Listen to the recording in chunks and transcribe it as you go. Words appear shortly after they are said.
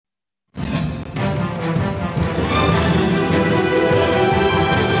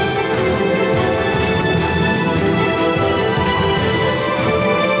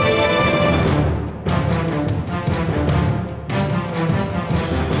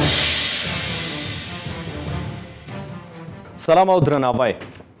سلام او درناوی.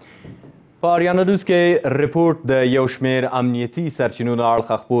 په آریانا نیوز کې رپورټ د یو شمېر امنیتي سرچینو نه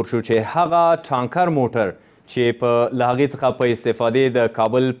اړخ خپور شو چې هغه تانکر موټر چې په له هغې څخه په استفادې د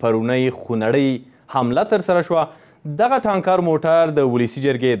کابل پرونۍ خونړۍ حمله ترسره شوه، دغه تانکر موټر د ولسي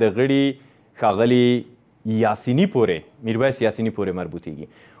جرګې د غړي ښاغلي یاسیني پورې میرویس یاسیني پورې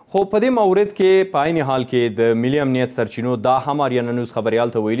مربوطیږي. خو په دې مورد کې په عین حال کې د ملي امنیت سرچینو دا هم آریانا نیوز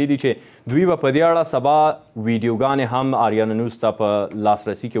خبریال ته ویلي دي چې دوی به په دې اړه سبا ویډیوګانې هم آریانا نیوز ته په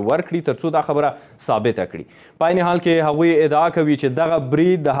لاسرسي کې ورکړي ترڅو دا خبره ثابته کړي. په عین حال کې هغوی ادعا کوي چې دغه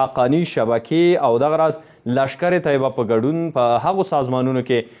برید د حقاني شبکې او دغه راز لشکر طیبه په ګډون په هغو سازمانونو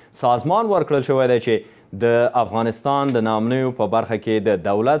کې سازمان ورکړل شوی دی چې د افغانستان د ناامنیو په برخه کې د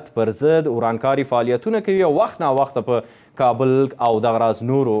دولت پر ضد ورانکاري فعالیتونه کوي او وخت ناوخته په کابل او دغه راز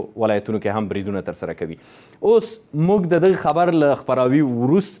نورو ولایتونو کې هم بریدونه ترسره کوي. اوس موږ د دغه خبر له خپراوي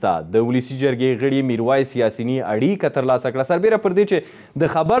وروسته د ولسي جرګې غړي میرویس یاسیني اړیکه ترلاسه کړه، سربیره پر دې چې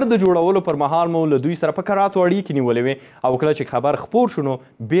د خبر د جوړولو پر مهال مو له دوی سره په کراتو اړیکې نیولې وې او کله چې خبر خپور شو نو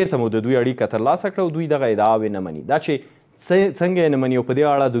بیرته مو د دوی اړیکه ترلاسه کړه او دوی دغه ادعاوې نه مني. دا چې څنګه یې نه مني او په دې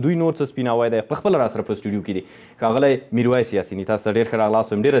اړه د دوی نور څه سپیناوی دی په خپله راسره په سټوډیو کې دی. ښاغلی میرویس یاسیني، تاسو ته ډېر ښه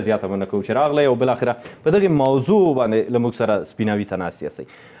راغلاست. هم ډېره زیاته مننه کوو چې راغلی او بالاخره په دغې موضوع باندې له موږ سره سپیناوي ته ناست یاستئ.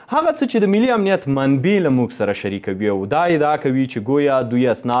 هغه څه چې د ملي امنیت منبع له موږ سره شریکوي او دا ادعا کوي چې ګویا دوی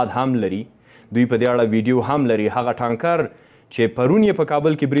اسناد هم لري، دوی په دې اړه ویډیو هم لري، هغه ټانکر چې پرون یې په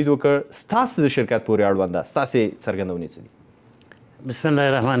کابل کې برید وکړ ستاسې د شرکت پورې اړوند ده، ستاسې څرګندونې څه دي؟ بسم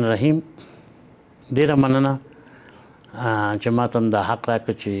الله الرحمن الرحیم. ډېره مننه چې ما ته هم دا حق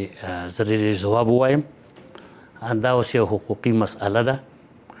راکړه چې زه ډېر ځواب ووایم. دا اوس یو حقوقي مسئله ده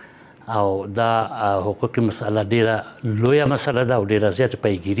او دا حقوقي مسئله ډېره لویه مسئله ده او ډېره زیاته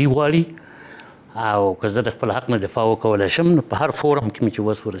پیګیري غواړي او که زه د خپل حق نه دفاع وکولی شم نو په هر فورم کې مې چې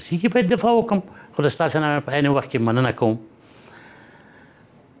وس ورسېږي باید دفاع وکړم. خو د ستاسې نه په عین وخت کې مننه کوم.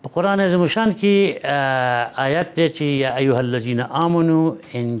 په قرآن عظیم الشان کې آیت دی چې یا ایها الذین آمنوا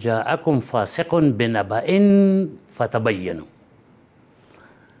ان جاءکم فاسق بنبأ فتبینوا.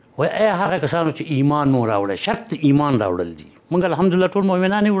 وایي ای هغه کسانو چې ایمان مو راوړی، شرط د ایمان راوړل دي. موږ الحمدلله ټول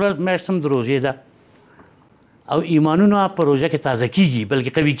مؤمنان یو، ورځ میاشت هم د روژې ده او ایمانونه په روژه کې تازه کیږي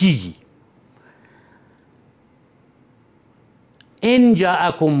بلکې قوي کیږي. ان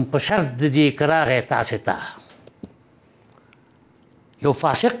جاءکم په شرط د دې که راغی تاسې ته یو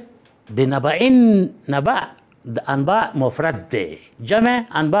فاسق بنبأ، نبأ د انباء مفرد دی، جمع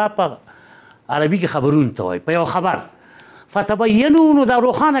انباء په عربي کې خبرونو ته وایي، په یو خبر. فتبینو نو دا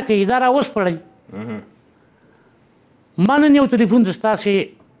روښانه کوي، دا راوسپړئ. ما نن یو تلیفون د ستاسې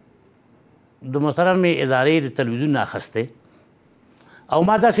د محترمې ادارې د تلویزیون نه اخیستی او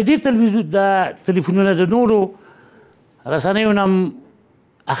ما داسې ډېر د تلیفونونه د نورو رسنیو نه هم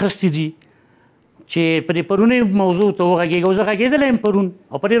اخیستي دي چې په دې پرونۍ موضوع ته وغږېږه او زه غږېدلی یم پرون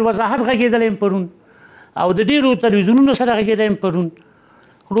او په ډېر وضاحت غږېدلی یم پرون او د ډېرو تلویزیونونو سره غږېدلی یم پرون.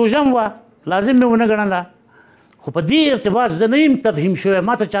 روژه هم وه، لازم مې ونه ګڼله. خو په دې ارتباط زه نه یم تفهیم شوی،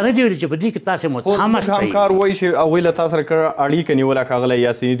 ما ته چا نه دي ویلي چې په دې کې تاسې متهم استئ. همکار وایي چې هغوی له تا سره اړیکه نیوله ښاغلی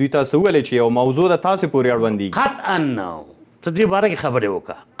یاسیني، دوی تاسو وویلی چې یو موضوع د تاسې پورې اړوندېږي. قطعا ته دې باره کې خبرې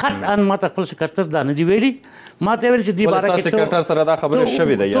وکړه. قطعا ما ته خپل سکرتر دا نه دي ویلي. ما ته ویل چې دې باره کې سکرتر سره دا خبره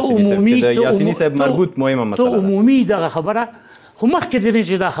شوې ده یاسیني صاحب چې د یاسیني صاحب مربوط مهمه مسله ده. ته عمومي دغه خبره، خو مخکې د دې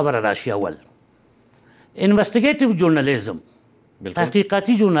چې دا خبره راشي، اول انویسټیګیټیو ژورنالیزم،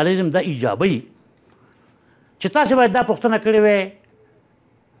 تحقیقاتي ژورنالیزم دا ایجابوي چې تاسو باید دا پوښتنه کړې وې،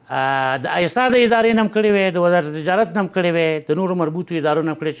 د ایسا د ادارې نه هم کړې وې، د وزارت تجارت نه هم کړې وې، د نورو مربوطو ادارو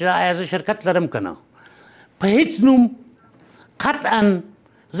نه هم کړې چې آیا زه شرکت لرم که نه. په هېڅ نوم قطعا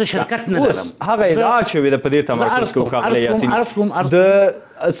زه شرکت نه لرم. هغه ادعا شوې ده په دې تمرکز کوو ښاغلی یاسیني د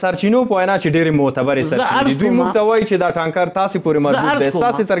سرچینو په وینا چې ډېرې معتبرې سرچینې دي. دوی موږ ته وایي چې دا ټانکر تاسې پورې مربوط دی.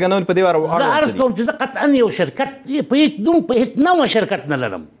 ستاسې څرګندونې په دې اړه زه عرض کوم چې زه قطعا یو شرکت په هېڅ نوم په هېڅ نوع شرکت نه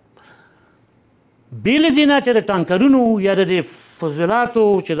لرم، بې له دې نه چې د ټانکرونو یا د فضولاتو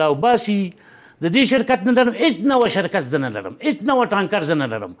چې دا وباسي د دې شرکت نه لرم. هېڅ نوع شرکت زه نه لرم، هېڅ نوع ټانکر زه نه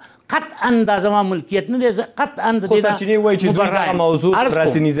لرم. قطعا دا زما ملکیت نه دی. قطعا د دې سرچینې وایي چې دوی دغه موضوع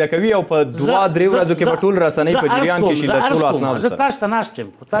راسنیزه کوي او په 2-3 ورځو کې به ټول رسنۍ په جریان کې شي د ټولو اسنادو سره. زه تاسو ته ناست یم،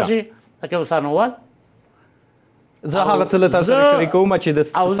 خو تاسې لکه وسانوال زه هغه څه له تاسو سره شریکوم چې د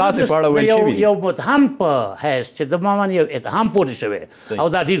ستاسې په اړه ویل شوي دي. یو متهم په حیث چې د ما باندې یو اتهام پورې شوی او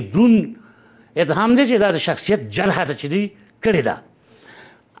دا ډېر دروند اتهام دی چې دا د شخصیت جرحه ده چې دوی کړې ده.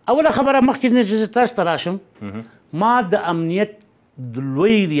 اوله خبره مخکې نه چې زه تاسو ته راشم، ما د امنیت د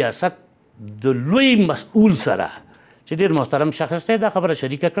لوی ریاست د لوی مسؤول سره چې ډېر محترم شخص دی دا خبره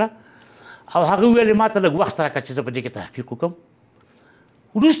شریکه کړه او هغه ویلې ما ته لږ وخت راکړه چې زه په دې کې تحقیق وکړم.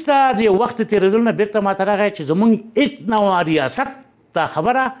 وروسته د یو وخت تېرېدلو نه بېرته ماته راغی چې زموږ هېڅ نوع ریاست دا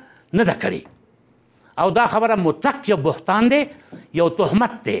خبره نه ده کړې او دا خبره مطلق یو بهتان دی یو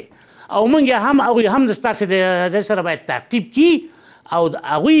تهمت دی او موږ هم هغوی هم ستاسې د دې سره باید تعقیب کړي او د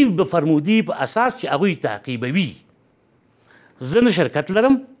هغوی به فرمودي په اساس چې هغوی تعقیبوي. زه نه شرکت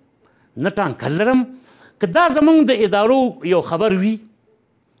لرم نه ټانکر لرم. که دا زموږ د ادارو یو خبر وي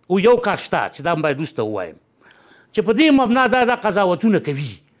او یو کار شته چې دا باید وروسته ووایم چې په دې مبنا دا قضاوتونه کوي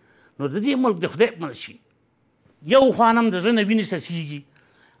نو د دې ملک د خدای مل شي. یو خوا هم د زړه نه وینې څڅېږي،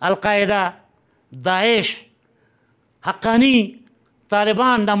 القاعده، داعش، حقاني،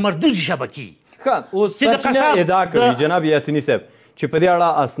 طالبان، دا مردودي شبکې. ښه، اوس سرچینه ادعا کوي جناب یاسیني صاحب چې په دې اړه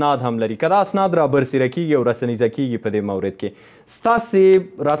اسناد هم لري. که دا اسناد را برسېره کېږي او رسنیزه کېږي په دې مورد کې،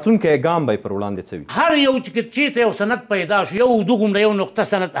 ستاسې راتلونکی ګام به یې پر وړاندې څه وي؟ هر یو چې چېرته یو سند پیدا شو، یو دومره یو نقطه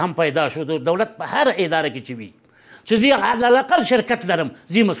سند هم پیدا شو د دولت په هر اداره کې چې وي چې زه علالاقل شرکت لرم،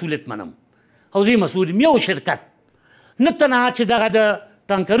 زه مسؤلیت منم او زه مسؤول یم. یو شرکت نه تنها چې دغه د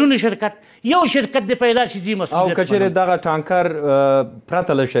ټانکرونو شرکت، یو شرکت د پیدا شي زه مسؤلیت منم. او که چېرې دغه ټانکر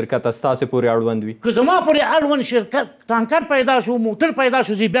پرته له شرکته ستاسې پورې اړوند وي؟ که زما پورې اړوند شرکت ټانکر پیدا شو، موتر پیدا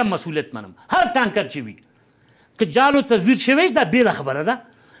شو، زه بیا مسؤلیت منم. هر ټانکر چې وي که جال و تزویر شوی دا بېله خبره ده.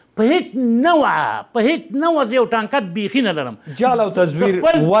 په هیڅ نوع زه یو ټانکر بیخي نه لرم. جال او تزویر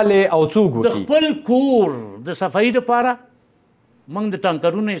ولې او څوک وکړي؟ د خپل کور د صفایي دپاره موږ د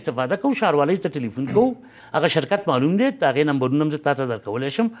ټانکرونو استفاده کوو، ښاروالۍ ته ټلیفون کوو، هغه شرکت معلوم دی، د هغې نمبرونه هم زه تا ته درکولی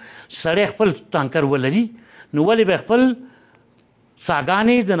شم. سړی خپل ټانکر ولري نو ولې به خپل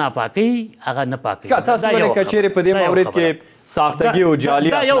څاګانې د ناپاکۍ هغه نه پاکوي؟ تاسو ولې که چېرې په دې مورد کې ساختګي او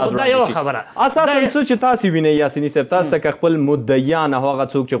جعلي اسناد دا یو خبره اساساً څه چې تاسې وینئ یاسیني صاحب، تاسو ته که خپل مدعیان او هغه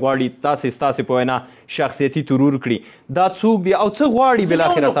څوک چې غواړي ستاسې په وینا شخصیتي ترور کړي، دا څوک دی او څه غواړي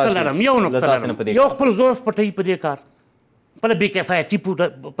بالاخره تاسې؟ یو نقطه لرم، یو خپل ضعف پټوي په دې کار، خپله بېکفایتي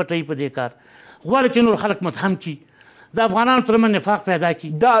پټوي په دې کار، غواړي چې نور خلک متهم کړي، د افغانانو ترمنځ نفاق پیدا کړي.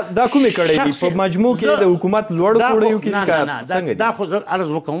 دا کومې کړی دي په مجموع کې د حکومت لوړو پوړیو کې؟ څنګه دا خو زه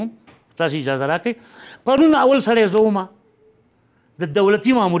عرض وکوم، تاسې اجازه راکړئ. پرون اول سړی زه وم د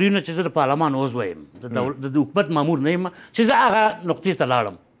دولتي مامورینو چې زه د پارلمان عضو یم، د حکومت مامور نه یم، چې زه هغه نقطې ته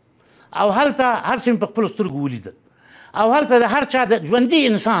لاړم او هلته هر څه مې په خپلو سترګو ولیدل او هلته د هر چا د ژوندي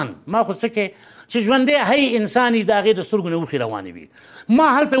انسان، ما خو څه کې چې ژوندی هی انسان یي د هغې د سترګو نه اوښې روانې وي. ما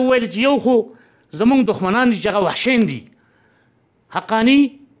هلته وویل چې یو خو زموږ دښمنان دي چې هغه وحشین دي، حقاني،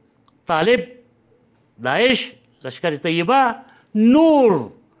 طالب، داعش، لشکر طیبه، نور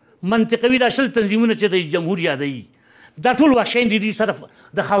منطقوي دا شل تنظیمونه چې د جمهور یادوي، دا ټول وحشین دي. دوی سره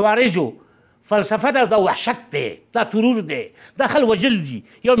د خوارجو فلسفه ده، دا وحشت دی، دا ترور دی، دا خل وجل دي.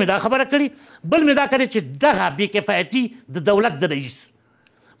 یو مې دا خبره کړې، بل مې دا کړې چې دغه بېکفایتي د دولت د رئیس،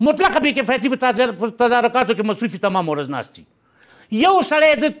 مطلقه بېکفایتي په تدارکاتو کې مصروفي تمام ورځ ناست دي. یو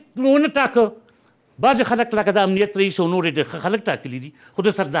سړی د ونه ټاکه، بعضې خلک لکه د امنیت رئیس او نور یې خلک ټاکلي دي، خو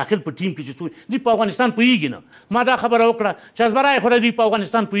د سرداخل په ټیم کې چې څوک دوی په افغانستان پوهېږي نه. ما دا خبره وکړه چې ازبرای خو دوی په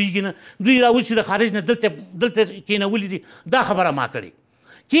افغانستان پوهېږي نه، دوی راوځي د خارج نه دلته کېنولي دي. دا خبره ما کړې.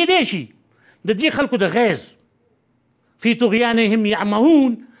 کېدای شي د دې خلکو د غیظ فی طغیانهم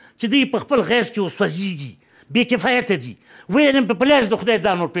یعمهون چې دوی په خپل غیظ کې وسوځېږي، بې کفایته دي، ویل په پلیس د خدای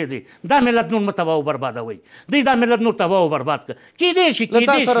دا نور پرېږدئ، دا ملت نور مه تباه او بربادوئ، دوی دا ملت نور تباه او برباد کړه. کېدای شي له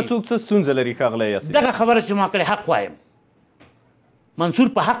تا سره څوک څه ستونزه لري ښاغلی یاسین؟ دغه خبره چې ما کړې حق وایم، منصور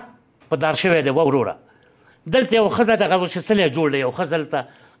په حق په دار شوی دی. وروره دلته یو ښځه دغه وشڅلی جوړ دی، یو ښځه دلته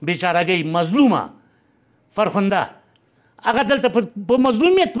بېچارهګۍ مظلومه فرخنده، هغه دلته په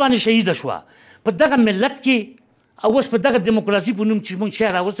مظلومیت باندې شهیده شوه. په دغه ملت کې او اوس په دغه دیموکراسي په نوم چې موږ شی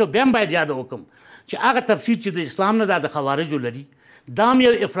راوستو، بیا هم باید یاده وکړم چې هغه تفسیر چې د اسلام نه دا د خوارجو لري، دا هم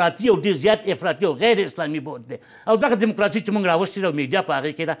یو افراطي او ډېر زیات افراطي او غیر اسلامي بود دی. او دغه دیموکراسي چې موږ راوستې ده او میډیا په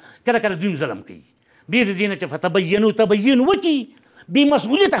هغې کې ده، کله کله دوی ظلم کوي. بې د دې نه چې فتبینو تبین وکړي، بې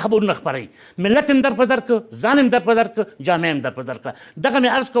مسؤلیته خبرونه خپروي، ملت هم در په در کړه، ځان هم در په در کړه، جامعه هم در په در کړه. دغه مې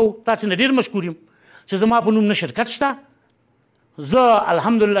عرض کوو، تاسې نه ډېر مشکور یم چې زما په نوم نه شرکت شته. زه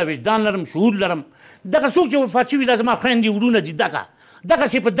الحمدلله وجدان لرم، شعور لرم. دغه څوک چې وفات شوي دا زما خویندې ورونه دي،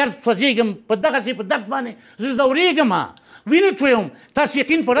 دغسې په درد سوځېږم، په دغسې په درد باندې زه ځورېږم، وینې تویم. تاسو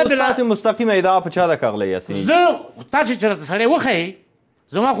یقین په رب تاسې مستقیمه ادعا په چا ده ښاغلی یاسیني؟ زه تاسې چې راته سړی وښیئ،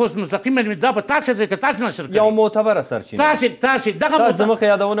 زما خو مستقیمه دا په تاسې دی که تاسې نشر کړئ. یو معتبره سرچینه تاسې دغه تاسو د مخې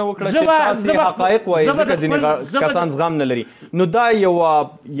یادونه وکړه چې تاسې حقایق وایي، ځکه ځینې کسان زغم نه لري. نو دا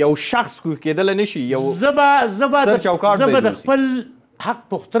یو شخص کېدلی نه شي، یو ستر چوکاټ زه به د خپل حق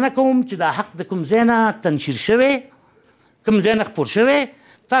پوښتنه کوم چې دا حق د کوم ځای نه تنشیر شوی، کوم ځای نه خپور شوی،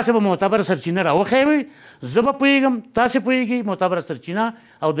 تاسې به معتبر سرچینه راوښیوئ زه به پوهېږم تاسې پوهېږئ معتبره سرچینه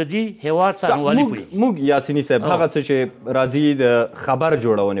او د دې هېواد څارنوالي پوهېږي. موږ یاسیني صاحب هغه څه چې راځي د خبر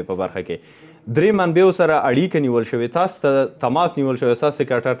جوړونې په برخه کې درې منبعو سره اړیکه نیول شوې، تاسو ته تماس نیول شوی، ستاسو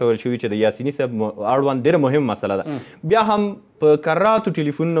سکرټر ته ویل شوي چې د یاسیني صاحب اړوند ډېره مهم مسله ده. بیا هم په کراتو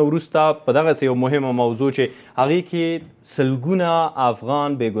ټلیفونونو وروسته په دغسې یو مهمه موضوع چې هغې کې سلګونه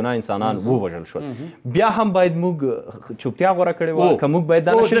افغان بېګناه انسانان ووژل شول، بیا هم باید موږ چوپتیا غوره کړې وه که موږ باید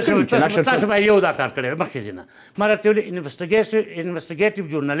دا نشر کړو چې نشر شول؟ تاسو باید یو دا کار کړی وی مخکې ځي نه ما راته ویلې انویسټیګیټیو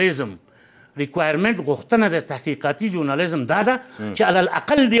جورنالیزم ریکوایرمنټ غوښتنه د تحقیقاتي ژورنالیزم دا ده چې علی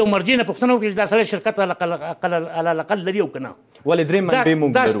الاقل د یو مرجع نه پوښتنه وکړي چې دا سړی شرکت علی الاقل لري او که نه. ولې درې منبع موږ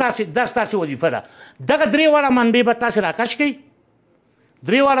لرو؟ دا ستاسې وظیفه ده. دغه درې واړه منبع به تاسې راکش کړئ،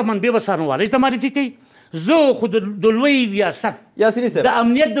 درې واړه منبع به څارنوالۍ ته معرفي کړئ. زه خو د لوی ریاست یاسیني صاحب د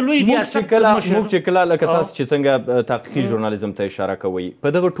امنیت د لوی ریاست موږ چې کله لکه تاسو چې څنګه تحقیقي ژورنالیزم ته اشاره کوئ په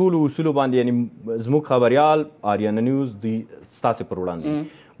دغه ټولو اصولو باندې یعنې زموږ خبریال آریانا نیوز دوی ستاسې پر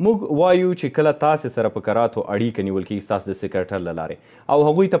وړاندې موږ وایو چې کله تاسې سره په کراتو اړیکه نیول کېږي ستاسو د سکرټر له لارې او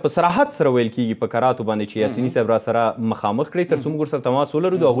هغوی ته په صراحت سره ویل کېږي په کراتو باندې چې یاسیني صاحب را سره مخامخ کړئ تر څو موږ ورسره تماس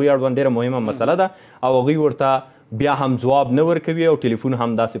ولرو د هغوی اړوند ډېره مهمه مسله ده او هغوی ورته بیا هم ځواب نه ورکوي او ټلیفون هم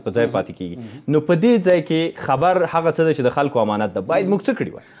داسې په ځای پاتې کېږي. نو په دې ځای کې خبر هغه څه ده چې د خلکو امانت ده، باید موږ څه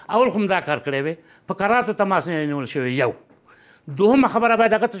کړي وای؟ اول خو دا کار کړی وی په کراتو تماس نه نیول شوی. یو دوهمه خبره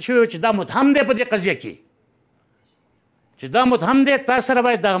باید هغه ته شوې چې دا متهم دی په دې قضیه کې چې دا متهم دی تاسو سره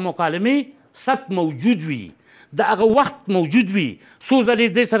باید دغه مکالمې ست موجود وي، د هغه وخت موجود وي، څو ځلې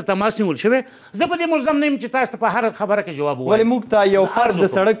دې سره تماس نیول شوی. زه په دې ملزم نه یم چې تاسو ته په هر خبره کې جواب ووایم. ولې موږ ته یو فرد د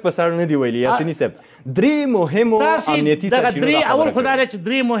سړک په سر نه دی ویلي یاسیني صاحب؟ درې مهمو امنیتي سرچینو اول خو دا دی چې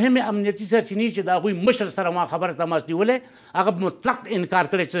درې مهمې امنیتي سرچینې چې د هغوی مشر سره ما خبره تماس نیولی هغه مطلق انکار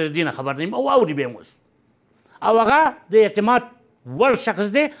کړی چې د دې نه خبر نه یم او اوري به یم اوس او هغه د اعتماد وړ شخص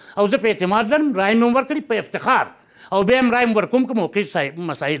دی او زه په اعتماد لرم، رایې مې ورکړي په افتخار او بیا هم رایم ورکوم که موقع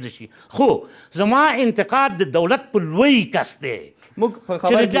مساعد شي. خو زما انتقاد د دولت په لوی کس دی. موږ په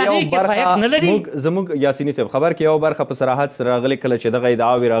خبر کې یو برخه زموږ یاسیني صاحب خبر کې یو برخه په صراحت سره راغلې کله چې دغه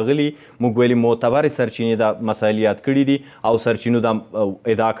ادعاوې راغلي موږ ویلي معتبرې سرچینې دا مسایل یاد کړي دي او سرچینو دا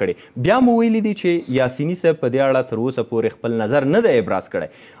ادعا کړې، بیا مو ویلي دي چې یاسیني صاحب په دې اړه تر اوسه پورې خپل نظر نه دی ابراز کړی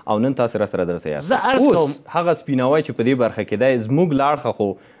او نن تاسو راسره درته یاست. اوس هغه سپیناوی چې په دې برخه کې دی زموږ له اړخه خو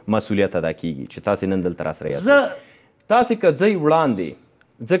مسؤلیت ادا کیږي چې تاسې نن دلته راسره یاست. تاسې که ځئ وړاندې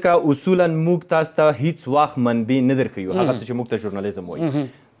ځکه اصولا موږ تاسو ته هیڅ وخت منبع نه درښیو هغه څه چې موږ ته ژورنالیزم وایي،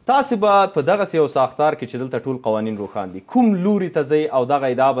 تاسې به په دغسې یو ساختار کې چې دلته ټول قوانین روښان دي کوم لوري ته ځئ او دغه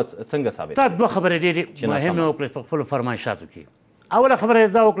ادعا به څنګه ثابت؟ تا دوه خبرې ډېرې مهمې وکړې په خپلو فرمایشاتو کې. اوله خبره یې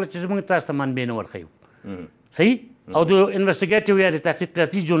دا وکړه چې زموږ تاسو ته منبع نه ورښیو، صحیح، او د انویسټیګیټیو یا د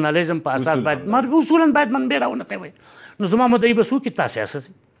تحقیقاتي ژورنالیزم په اساس باید اصولا باید منبع راونه کوئ. نو زما مدعي به څوک تاسې یاست،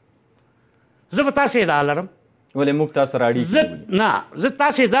 زه به تاسې ادعا لرم. ولې موږ تاسو سره اړیکې نه زه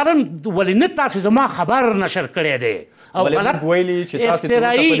تاسې ادعا لرم ولې نه تاسې زما خبر نشر کړی دی او غلط ویلي چې تاسې په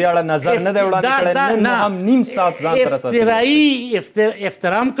دې اړه نظر نه دی وړاندې کړی، نن هم نیم ساعت ځان سره افترایي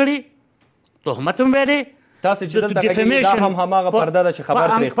افترام کړي، تهمت هم ویلی. تاسې چې دلته کوي دا هم هماغه پرده ده چې خبر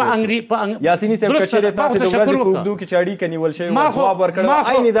ترې خپرېږي. یاسیني صاحب که چېرې تاسې د ورځې په اوږدو کې چې اړیکه نیول شوې وه ځواب ورکړی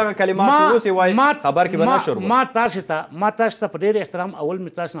عین دغه کلمات چې اوس یې وایي خبر کې به نشر ما تاسې ته په ډېر احترام اول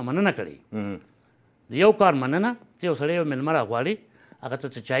مې تاسو نه مننه کړې. یو کار مننه چې یو سړی یو مېلمه راغواړي هغه ته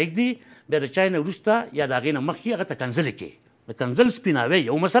څه چای ږدي بیا د چای نه وروسته یا د هغې نه مخکې هغه ته کنځلې کوي. د کنځل سپیناوی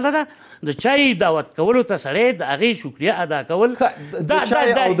یو مسله ده، د چای دعوت کولو ته سړی د هغې شکریه ادا کول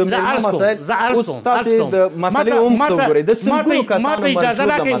ماته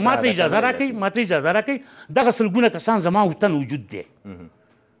اجازه راکړئ دغه سلګونه کسان زما وطن وجود دی.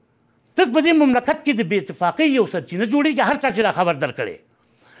 ته په دې مملکت کې د بې اتفاقۍ یو سرچینه جوړېږي هر چا چې دا خبر درکړی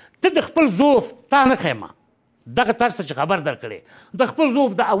ته د خپل ضعف تا نه ښیمه دغه تاسو ته چې خبر درکړی د خپل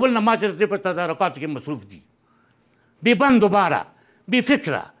ضعف د اول نه ما چې په تدارکاتو کې مصروف دي بې بند و باره بې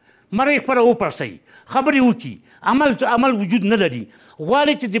فکره مرۍ خپله وپړسئ خبرې وکړي عمل وجود نه لري.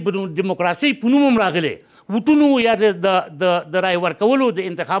 غواړي چې د دیموکراسۍ په نوم هم راغلی ووټونو یا د رای ورکولو د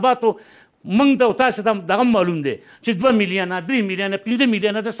انتخاباتو موږ ته تاسو ته دغه معلوم دی چې 2 میلیونه 3 میلیونه 15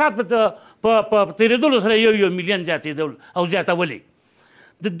 میلیونه د ساعت په تېرېدلو سره یو میلیون زیاتېدل او زیاتولی.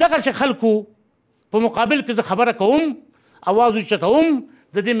 د دغسې خلکو په مقابل کې زه خبره کوم اواز اوچتوم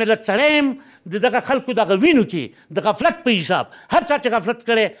د دې ملت سړی یم د دغه خلکو دغه وینو کې د غفلت په حساب هر چا چې غفلت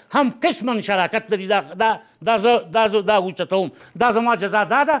کړی هم قسما شراکت لري دا اوچتوم. دا زما جزا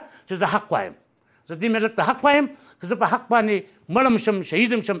دا ده چې زه حق وایم، زه دې ملت ته حق وایم که زه په حق باندې مړم شم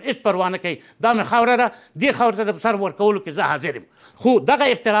شهیدم شم هېڅ پروا نه کوي. دا مې خاوره ده دې خاورې ته د سر ورکولو کې زه حاضر یم. خو دغه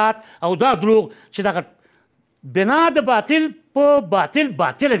افتراعات او دا دروغ چې دغه بنا د باطل په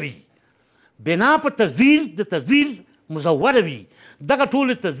باطله وي، بنا په تزویر د تزویر مزوره وي. دغه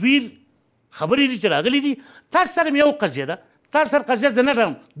ټول تزویر خبرې دي چې راغلي دي. تاسو سره یو قضیه ده، تاسو سره قضیه زه نه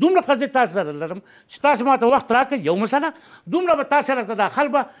لرم، دومره قضیه تاسو سره لرم چې تاسو ماته وخت راکړئ. یو مسله دومره به تاسو سره تداخل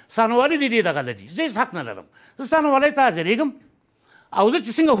به ثانوالي دي دغه لري، زه هېڅ حق نه لرم. زه ثانوالۍ ته حاضرېږم او زه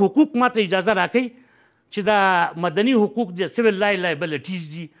چې څنګه حقوق ماته اجازه راکوي چې دا مدني حقوق دي، سیول لایبلټیز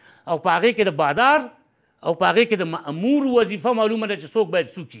دي، او په هغې کې د بادار او په هغې کې د مأمور وظیفه معلومه ده چې څوک باید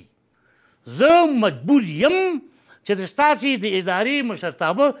څوک وي. زه مجبور یم چې ستاسې د ادارې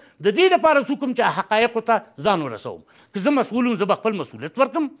مشرتابه د دې لپاره څوک یم چې حقایقو ته ځان ورسوم. که زه مسؤول یم زه به خپل مسؤلیت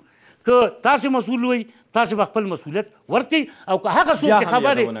ورکړم، که تاسې مسؤول وئ تاسې به خپل مسؤلیت ورکړئ. او که هغه څوک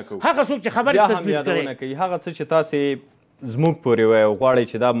چې خبرې تثبیت کړئ، هغه څه چې تاسې زموږ پورې وایي او غواړئ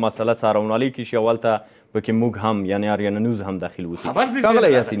چې دا مسله څارنوالۍ کې شي، اولته پکې موږ هم یعنې آریانا نیوز هم داخل اوسي.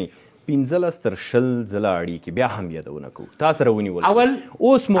 ښاغلی یاسیني، 15 تر 20 ځله اړیکې بیا هم یادونه کوو، تا سره ونیول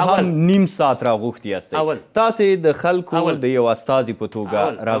اوس مو هم نیم ساعت راغوښتي یاستئ، تاسې د خلکو د یو استازي په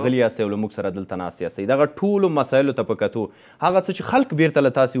توګه راغلي یاستئ او له موږ سره دلته ناست یاستئ. دغه ټولو مسایلو ته په کتو هغه څه چې خلک بیرته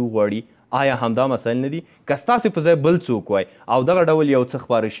له تاسې وغواړي، آیا همدا مسایل نه دي؟ که ستاسې په ځای بل څوک وای او دغه ډول یو څه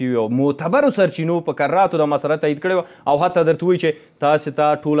خپاره شوي او معتبرو سرچینو په کراتو د مسله تایید کړې وه او حتی درته وایي چې تاسې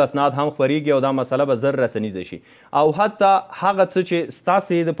ته ټول اسناد هم خپرېږي او دا مسله به زر رسنیزه شي، او حتی هغه څه چې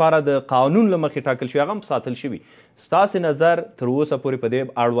ستاسې دپاره د قانون له مخې ټاکل شوي هغه هم ساتل شوي. ستاسې نظر تر اوسه پورې په دې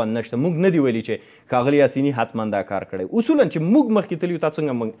اړوند نشته؟ موږ نه دي ویلي چې ښاغلي یاسیني حتما دا کار کړی. اصولا چې موږ مخکې تللي یو تا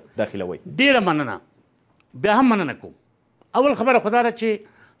څنګه موږ داخلوئ؟ ډېره مننه، بیا هم مننه کوم. اول خبره خو دا ده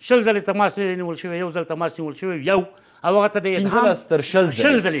چې 20 ځلې تماس نه نیول شوی، یو ځل تماس نیول شوی یو، او هغه ته د اتهام 15 تر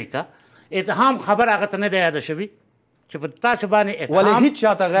 20 ځلې که اتهام خبر هغه ته نه دی یاده شوي چې په تاسې باندې اتهام. ولې هېڅ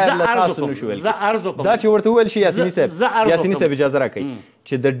چاته غیر له تاسو نه شو ویل؟ زه عرض وکړم دا چې ورته وویل شي یاسیني صاحب اجازه راکوي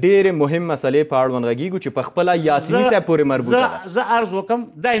چې د ډېرې مهم مسلې په اړوند غږیږو چې په خپله یاسیني صاحب پورې مربوطه ده. زه عرض وکړم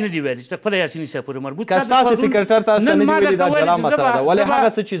دا یې نه دي ویلي چې خپله یاسیني صاحب پورې مربوط. که ستاسې سکرټر تاسو ته نه دي ویلي دا جلا مسله ده، ولې هغه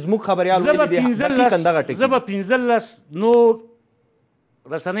څه چې زموږ خبریال ویلي دي حقیقتا دغه ټکي. زه به 15 نور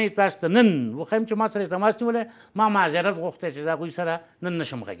رسنۍ تاسو ته نن وښیم چې ما سره تماس نیولی، ما معذرت غوښتی چې د هغوی سره نن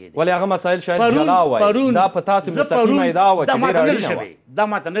نشم غږېدی. ولې هغه مسایل شاید جلا وای، دا په تاسې مستقیمه ادعا وه چې ډېره اړینه وه. دا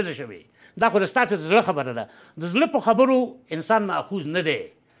ماته نه ده شوې، دا خو د ستاسې د زړه خبره ده. د زړه په خبرو انسان ماخوذ نه دی.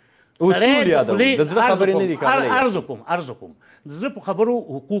 اصول یادوم، د زړه خبرې نه دي کولای. عرض وکړم د زړه په خبرو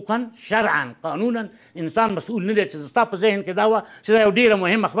حقوقا شرعا قانونا انسان مسؤول نه دی چې ستا په ذهن کې دا وه چې دا یو ډېره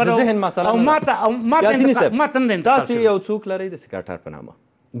مهمه خبره د ذهن مسله او ماته نه انتقال تاسې یو څوک لرئ د سکرټر په نامه،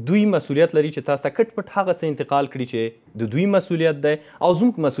 دوی مسؤلیت لري چې تاسو ته کټ پټ هغه څه انتقال کړي چې د دوی مسؤلیت دی، او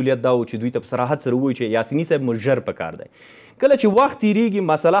زموږ مسؤلیت دا و چې دوی ته په صراحت سره ووایو چې یاسیني صاحب مو ژر پکار دی. کله چې وخت تېرېږي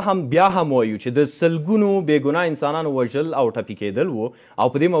مسله هم بیا هم وایو چې د سلګونو بې ګناه انسانانو وژل او ټپي کېدل و، او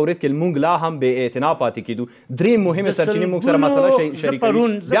په دې مورد کې موږ لا هم بې اعتنا پاتې کېدو. درې مهمې سرچینې موږ سره مسله شریکوي،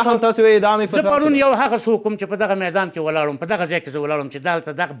 بیا هم تاسو وایئ دا مې زه پرون یو هغه څوک وم چې په دغه میدان کې ولاړم، په دغه ځای کې زه ولاړم چې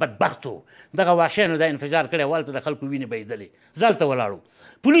دلته دغه بدبختو دغه وحشیانو دا انفجار کړی و، هلته د خلکو وینې بهېدلې، زه هلته ولاړم.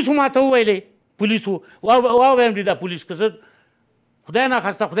 پولیسو ماته وویلې، پولیسو وایم دي دا پولیس که زه خدای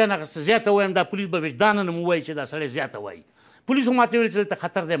ناخواسته زیاته وایم دا پولیس به وجدانه نه مو وایي چې دا سړی زیاته وایي. پولیسو ماته ویل چې دلته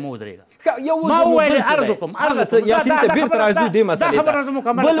خطر دی مه ودرېږه. ما وویل عرض وکړم یاسین صاحب بیرته راځو دې مسلې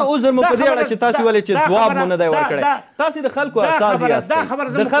ته. بل عذر مو په دې اړه چې تاسو ولې چې ځواب مو نه دی ورکړی، تاسو د خلکو استازي یاستئ،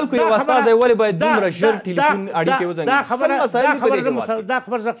 د خلکو یو استازی ولې باید دومره ژر ټلیفون اړیکې وزنګي؟ دا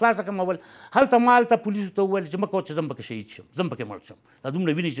خبره زه خلاصه کړم. اول هلته ما هلته پولیسو ته وویل چې مه کوه چې زه هم پکې شهید شم، زه هم پکې مړ شم. دا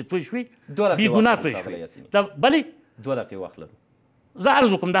دومره وینې چې توی شوې بې ګناه توی شوې. بلې 2 دقیقې وخت لرو. زه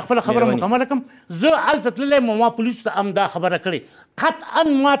عرض وکړم دا خپله خبره مکمله کړم. زه هلته تللی یم، ما پولیسو ته هم دا خبره کړې. قطعا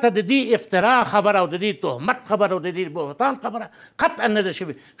ماته د دې افترا خبره او د دې تهمت خبره او د دې بهتان خبره قطعا نه ده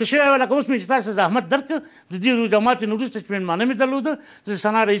شوې. که شوې وه لکه اوس مې چې تاسو زحمت درکړه، د دې جماعت نه وروسته چې مېلمانه مې درلوده، د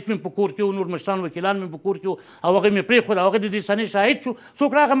سنا رئیس مې په کور کې و، نور مشران وکیلان مې په کور کې و، او هغه مې پرېښود، هغه د دې سنې شاهد شو.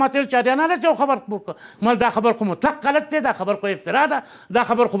 څوک راغی ما ته ویل چې آریانا داسې یو خبر خپور کړه. ما دا خبر خو مطلق غلط دی، دا خبر خو افترا ده، دا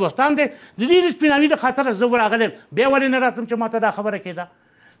خبر خو بهتان دی. د دې سپیناوي د خاطره زه ورغلم، بیا ولې نه راتلم چې ما ته دا خبره کېده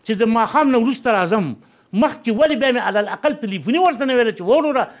چې د ماښام نه وروسته راځم. مخکې ولې بیا مې علی الاقل تلیفوني ورته نه ویله چې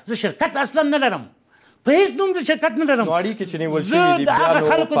وروره زه شرکت اصلا نه لرم، په هېڅ نوم د شرکت نه لرم. زه د هغه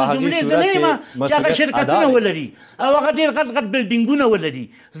خلکو د جملې زه نه یم چې هغه شرکتونه ولري او هغه ډېر غټ غټ بلډینګونه ولري.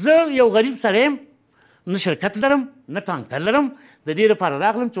 زه یو غریب سړی یم، نه شرکت لرم نه تانکر لرم. د دې لپاره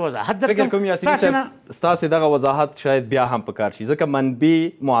راغلم چې وضاحت درکړم. فکر کوم یاسیني صاحب ستاسې دغه وضاحت شاید بیا هم پکار شي، ځکه منبع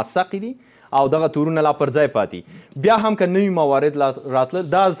موثقې دي او دغه تورونه لا پر ځای پاتې. بیا هم که نوي موارد راتلل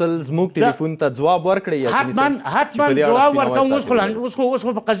دا ځل زموږ ټلیفون ته ځواب ورکړئ. حتما جواب ورکوم. اوس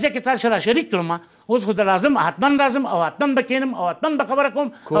خو په قضیه کې تاسو را شریک کړم، اوس خو د راځم حتمن راځم او حتمن به کښېنم او حتمن به خبره کوم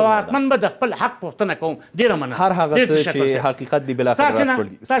او حتمن به د خپل حق پوښتنه کوم. ډېره مننه. هر هغه څه چې حقیقت دی بالاخره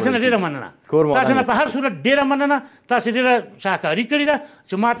تاسو نه ډېره مننه. تاسو نه په هر صورت ډېره مننه. تاسو ډېره شاهکاري کړې ده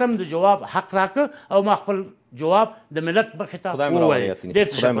چې ما ته هم د جواب حق راکړه او ما خپل جواب د ملت مخې ته ووایي.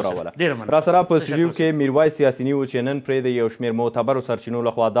 را سره په سټوډیو کې میرویس یاسیني و چې نن پرې د یو شمېر معتبرو سرچینو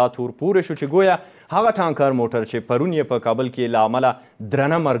لخوا دا تور پورې شو چې گویا هغه ټانکر موټر چې پرون یې په کابل کې له امله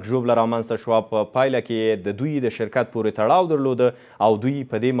درنه مرګ ژوبله رامنځته شوه په پایله کې د دوی د شرکت پورې تړاو درلوده او دوی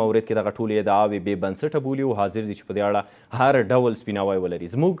په دې مورد کې دغه ټولې ادعاوې بې بنسټه بولي او حاضر دي چې په دې اړه هر ډول سپیناوی ولري.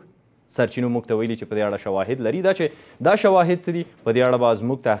 زموږ سرچینو موږ ته ویلي چې په دې اړه شواهد لري. دا چې دا شواهد څه دي په دې اړه به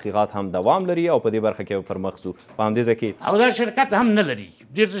زموږ تحقیقات هم دوام لري او په دې برخه کې به پر مخ ځو. په همدې ځای کې او دا شرکت هم نه لري.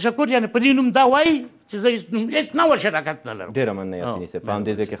 ډېر تشکر. یعنې په دې نوم دا وایي چې زه هېڅ نوی شرکت نه لرم. ډېره مننه یاسیني صاحب. په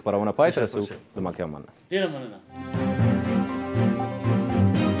همدې ځای کې خپرونه پای ته رسوو. د ملتیا مننه. ډېره مننه.